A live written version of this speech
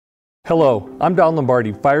Hello, I'm Don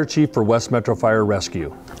Lombardi, Fire Chief for West Metro Fire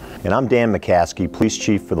Rescue. And I'm Dan McCaskey, Police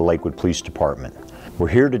Chief for the Lakewood Police Department. We're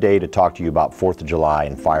here today to talk to you about 4th of July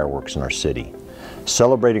and fireworks in our city.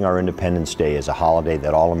 Celebrating our Independence Day is a holiday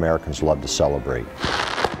that all Americans love to celebrate.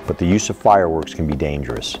 But the use of fireworks can be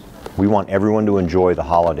dangerous. We want everyone to enjoy the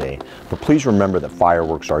holiday, but please remember that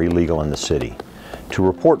fireworks are illegal in the city. To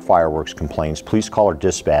report fireworks complaints, please call our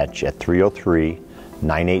dispatch at 303-980-7300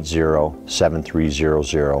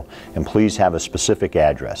 and please have a specific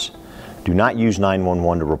address. Do not use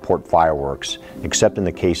 911 to report fireworks, except in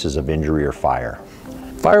the cases of injury or fire.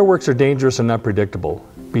 Fireworks are dangerous and unpredictable.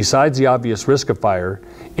 Besides the obvious risk of fire,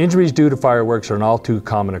 injuries due to fireworks are an all too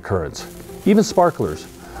common occurrence. Even sparklers,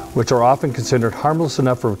 which are often considered harmless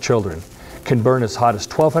enough for children, can burn as hot as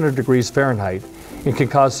 1,200 degrees Fahrenheit and can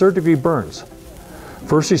cause third-degree burns.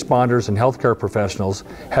 First responders and healthcare professionals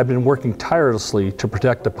have been working tirelessly to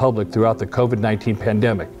protect the public throughout the COVID-19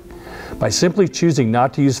 pandemic. By simply choosing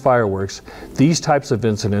not to use fireworks, these types of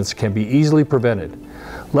incidents can be easily prevented,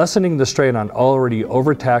 lessening the strain on already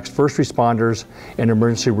overtaxed first responders and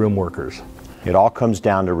emergency room workers. It all comes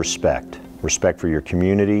down to respect. Respect for your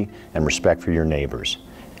community and respect for your neighbors.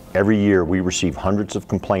 Every year we receive hundreds of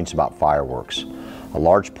complaints about fireworks. A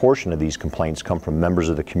large portion of these complaints come from members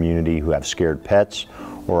of the community who have scared pets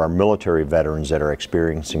or are military veterans that are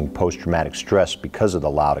experiencing post-traumatic stress because of the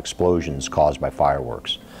loud explosions caused by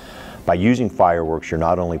fireworks. By using fireworks, you're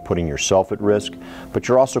not only putting yourself at risk, but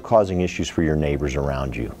you're also causing issues for your neighbors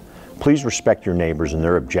around you. Please respect your neighbors and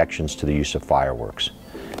their objections to the use of fireworks.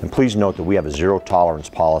 And please note that we have a zero-tolerance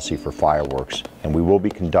policy for fireworks, and we will be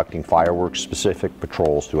conducting fireworks-specific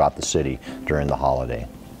patrols throughout the city during the holiday.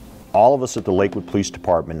 All of us at the Lakewood Police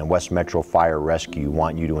Department and West Metro Fire Rescue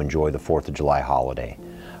want you to enjoy the 4th of July holiday.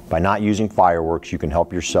 By not using fireworks, you can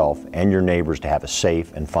help yourself and your neighbors to have a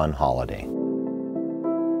safe and fun holiday.